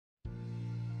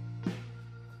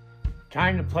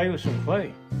Time to play with some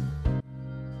clay.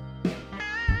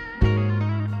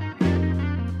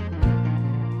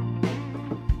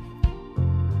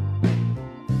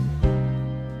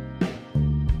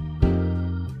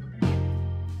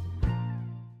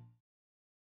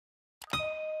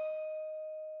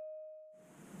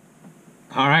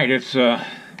 Alright, it's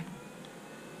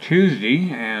Tuesday,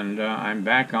 and I'm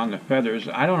back on the feathers.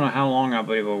 I don't know how long I'll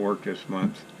be able to work this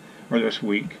month, or this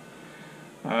week.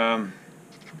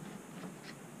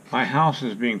 My house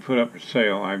is being put up for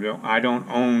sale. I don't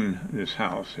own this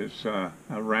house. It's a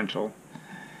rental,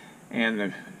 and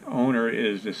the owner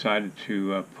is decided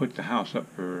to put the house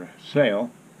up for sale,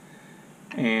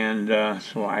 and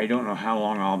so I don't know how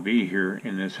long I'll be here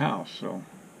in this house. So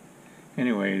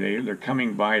anyway, they're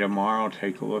coming by tomorrow,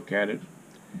 take a look at it,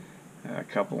 a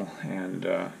couple, and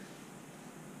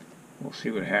we'll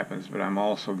see what happens. But I'm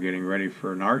also getting ready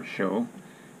for an art show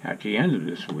at the end of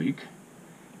this week,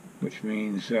 which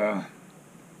means I'm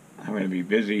going to be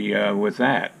busy with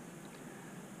that.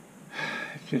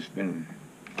 It's just been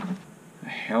a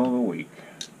hell of a week.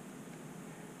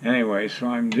 Anyway, so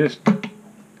I'm just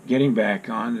getting back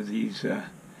onto these,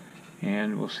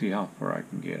 and we'll see how far I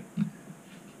can get.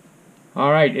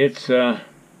 Alright, it's a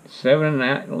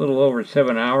little over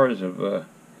 7 hours of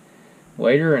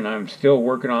later, and I'm still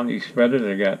working on these feathers.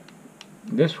 I got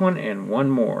this one and one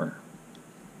more,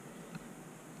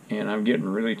 and I'm getting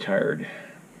really tired.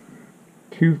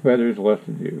 2 feathers left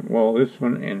to do. Well, this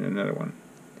one and another one,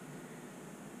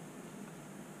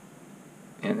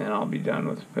 and then I'll be done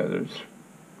with the feathers,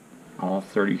 all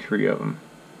 33 of them.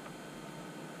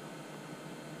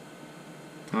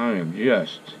 I am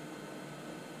just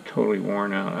totally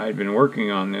worn out. I've been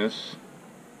working on this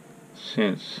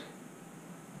since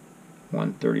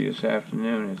 1:30 this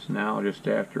afternoon. It's now just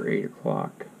after 8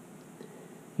 o'clock.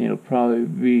 It'll probably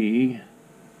be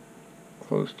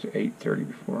close to 8:30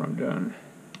 before I'm done.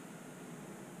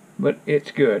 But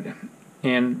it's good.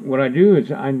 And what I do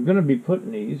is I'm going to be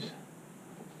putting these.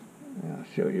 I'll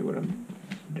show you what I've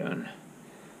done.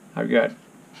 I've got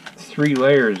 3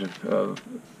 layers of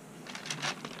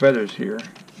feathers here.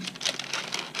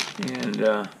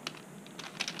 And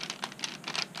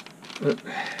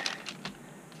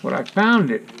what I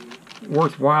found it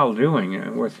worthwhile doing,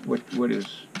 and what is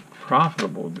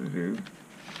profitable to do,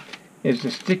 is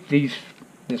to stick this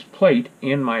plate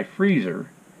in my freezer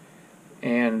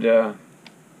and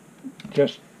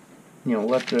just,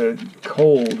 let the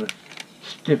cold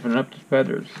stiffen up the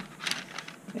feathers.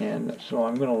 And so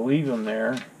I'm going to leave them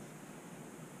there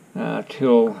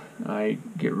till I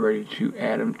get ready to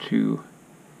add them to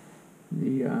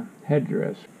the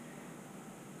headdress.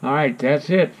 Alright, that's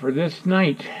it for this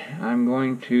night. I'm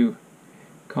going to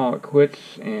call it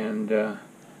quits, and I'm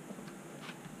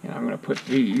going to put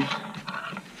these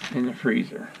in the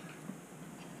freezer.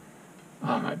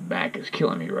 Oh, my back is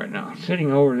killing me right now. Sitting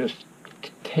over this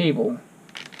table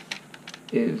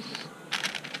is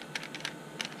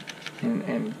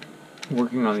and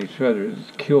working on these feathers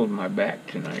has killed my back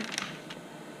tonight.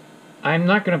 I'm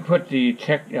not going to put the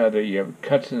cuts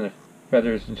in the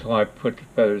feathers until I put the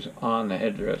feathers on the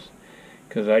headdress,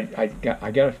 because I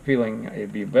got a feeling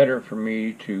it'd be better for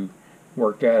me to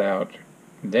work that out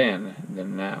then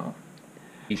than now.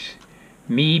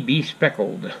 Me be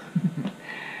speckled.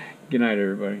 Good night,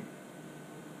 everybody.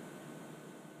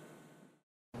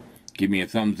 Give me a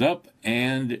thumbs up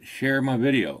and share my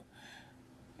video,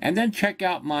 and then check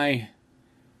out my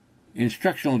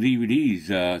instructional DVDs,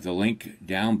 the link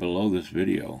down below this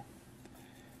video.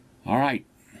 Alright,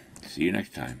 see you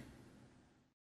next time.